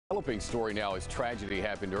Developing story now as tragedy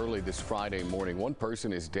happened early this Friday morning. One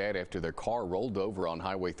person is dead after their car rolled over on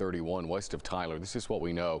Highway 31 west of Tyler. This is what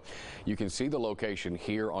we know. You can see the location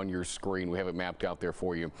here on your screen. We have it mapped out there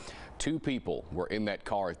for you. Two people were in that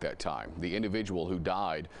car at that time. The individual who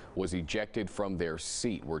died was ejected from their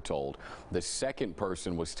seat, we're told. The second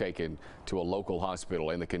person was taken to a local hospital,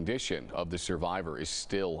 and the condition of the survivor is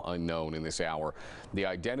still unknown in this hour. The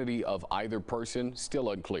identity of either person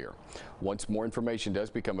still unclear. Once more information does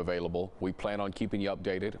become available, we plan on keeping you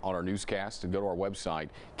updated on our newscast, and go to our website,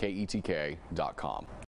 ketk.com.